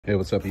Hey,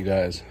 what's up, you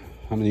guys?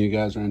 How many of you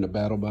guys are into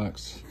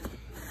Battlbox?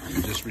 I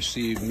just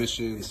received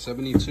mission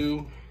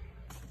 72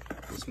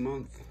 this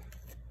month.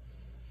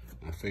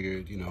 I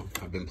figured, you know,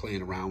 I've been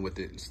playing around with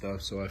it and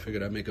stuff, so I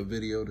figured I'd make a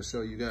video to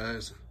show you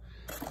guys.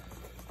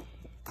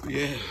 But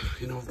yeah,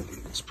 you know,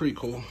 it's pretty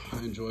cool. I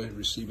enjoy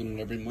receiving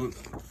it every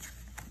month.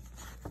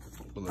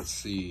 But let's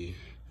see.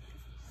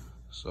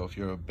 So if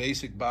you're a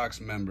basic box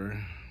member,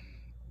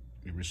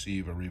 you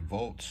receive a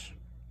Revolt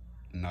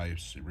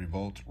knives,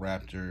 Revolt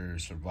Rapt'R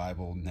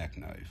survival neck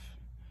knife,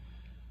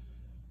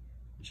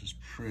 which is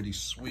pretty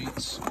sweet.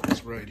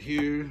 It's right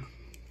here.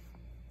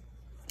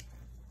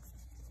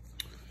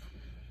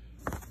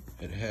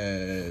 It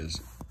has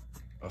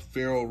a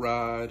ferro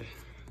rod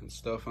and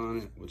stuff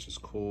on it, which is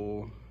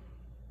cool.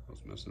 I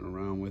was messing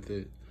around with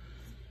it.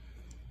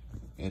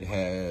 It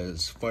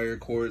has fire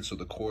cord, so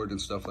the cord and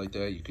stuff like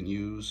that you can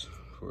use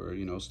for,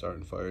 you know,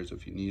 starting fires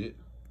if you need it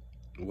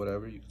or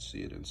whatever. You can see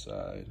it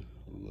inside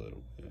a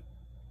little bit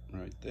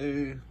right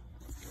there.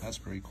 That's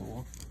pretty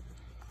cool.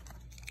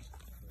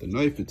 The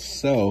knife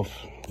itself,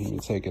 let me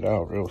take it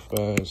out real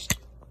fast.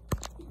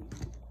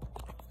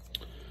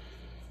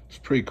 It's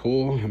pretty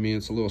cool. I mean,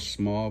 it's a little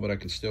small, but I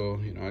can still,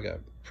 you know, I got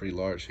pretty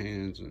large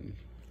hands and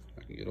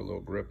I can get a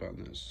little grip on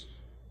this.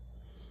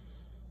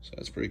 So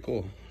that's pretty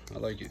cool. I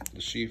like it.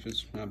 The sheath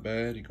is not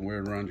bad. You can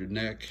wear it around your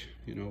neck,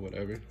 you know,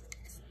 whatever.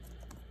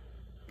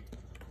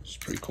 It's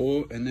pretty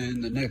cool. And then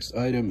the next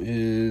item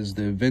is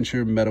the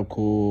Adventure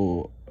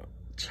Medical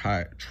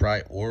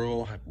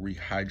Tri-Oral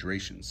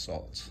Rehydration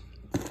Salt.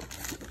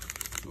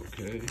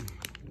 Okay,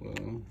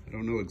 well, I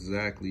don't know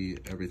exactly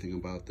everything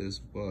about this,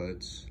 but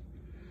it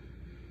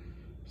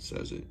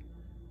says it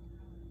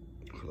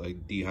for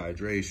like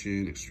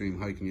dehydration, extreme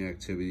hiking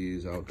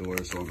activities,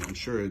 outdoors. So I'm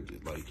sure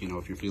it, like, you know,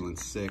 if you're feeling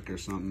sick or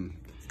something,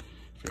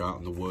 if you're out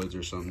in the woods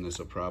or something, this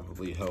will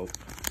probably help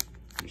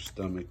your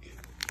stomach.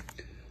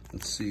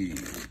 Let's see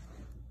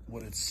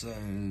what it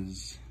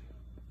says.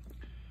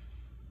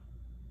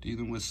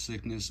 Dealing with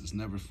sickness is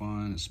never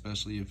fun,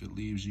 especially if it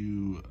leaves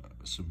you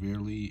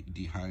severely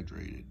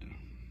dehydrated.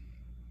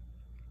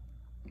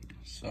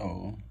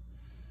 So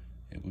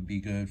it would be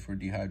good for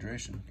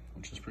dehydration,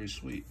 which is pretty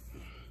sweet.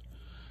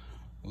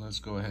 Well, let's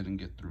go ahead and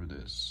get through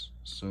this.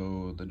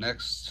 So the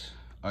next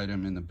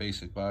item in the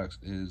basic box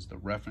is the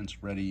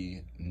reference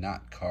ready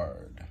knot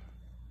card,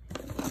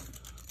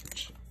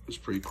 which is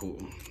pretty cool.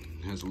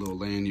 It has a little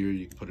lanyard.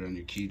 You can put it on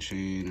your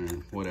keychain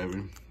or whatever,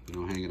 you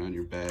know, hang it on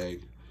your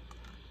bag.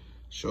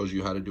 Shows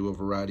you how to do a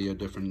variety of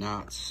different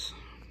knots,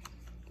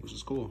 which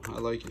is cool. I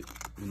like it,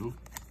 you know.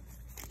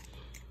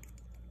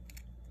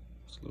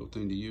 It's a little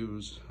thing to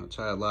use. I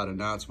tie a lot of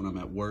knots when I'm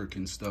at work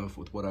and stuff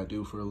with what I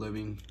do for a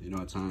living. You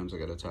know, at times I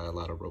gotta tie a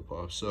lot of rope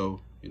off.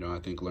 So, you know, I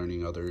think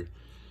learning other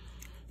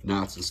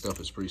knots and stuff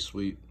is pretty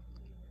sweet.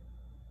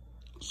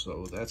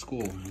 So that's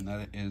cool. And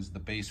that is the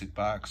basic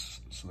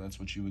box. So that's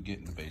what you would get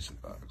in the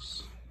basic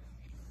box.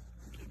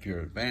 If you're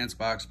an advanced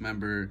box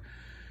member,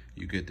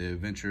 you get the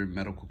Adventure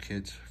Medical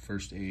Kit,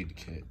 First Aid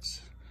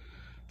Kits.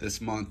 This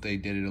month they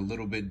did it a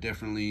little bit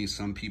differently.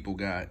 Some people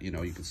got, you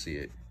know, you can see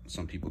it.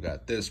 Some people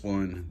got this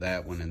one,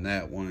 and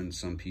that one.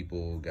 Some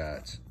people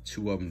got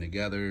two of them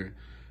together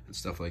and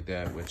stuff like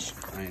that, which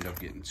I ended up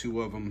getting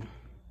two of them,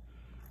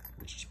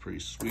 which is pretty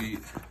sweet.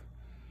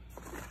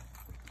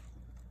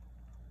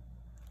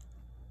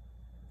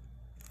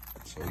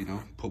 So, you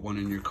know, put one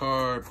in your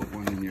car, put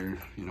one in your,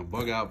 you know,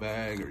 bug out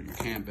bag or your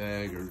camp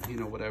bag or, you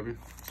know, whatever.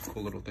 It's a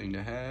cool little thing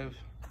to have,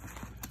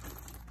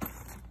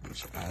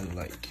 which I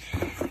like.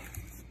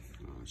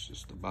 It's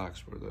just the box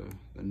for the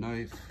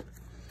knife.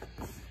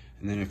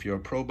 And then if you're a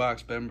pro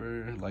box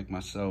member like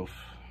myself,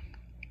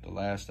 the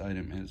last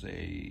item is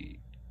a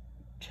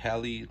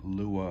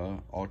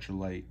Caliloha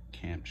Ultralight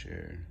camp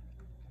chair,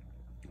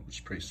 which is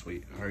pretty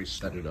sweet. I already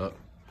set it up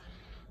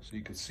so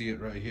you can see it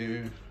right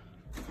here.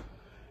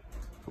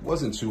 It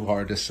wasn't too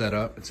hard to set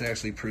up. It's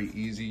actually pretty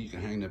easy. You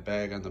can hang the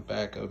bag on the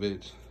back of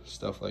it,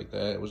 stuff like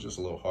that. It was just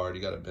a little hard.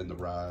 You got to bend the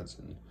rods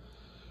and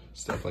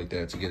stuff like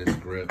that to get it to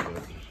grip,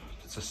 but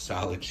it's a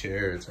solid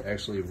chair. It's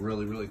actually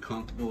really, really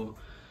comfortable.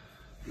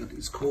 Got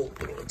these cool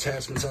little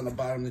attachments on the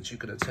bottom that you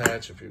can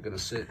attach if you're going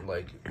to sit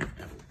like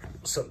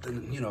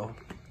something, you know,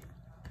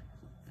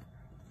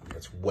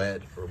 that's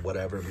wet or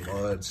whatever,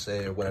 mud,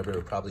 say, or whatever. It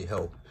would probably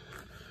help,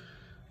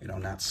 you know,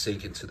 not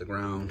sink into the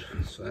ground.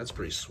 So that's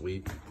pretty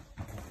sweet.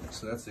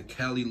 So that's the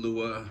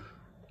Caliloha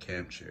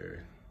camp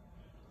chair.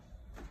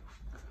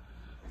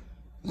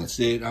 That's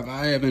it.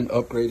 I haven't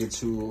upgraded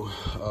to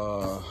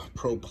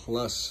Pro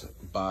Plus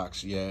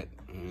box yet,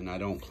 and I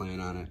don't plan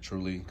on it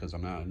truly because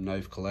I'm not a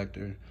knife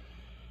collector.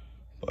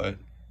 But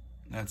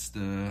that's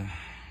the,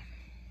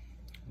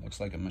 looks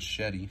like a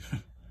machete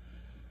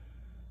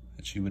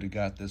that you would have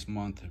got this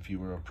month if you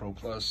were a Pro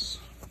Plus.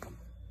 But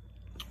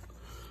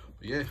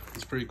yeah,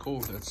 it's pretty cool.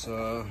 That's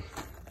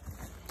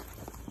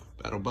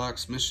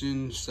Battlebox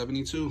mission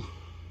 72.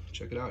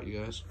 Check it out, you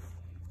guys.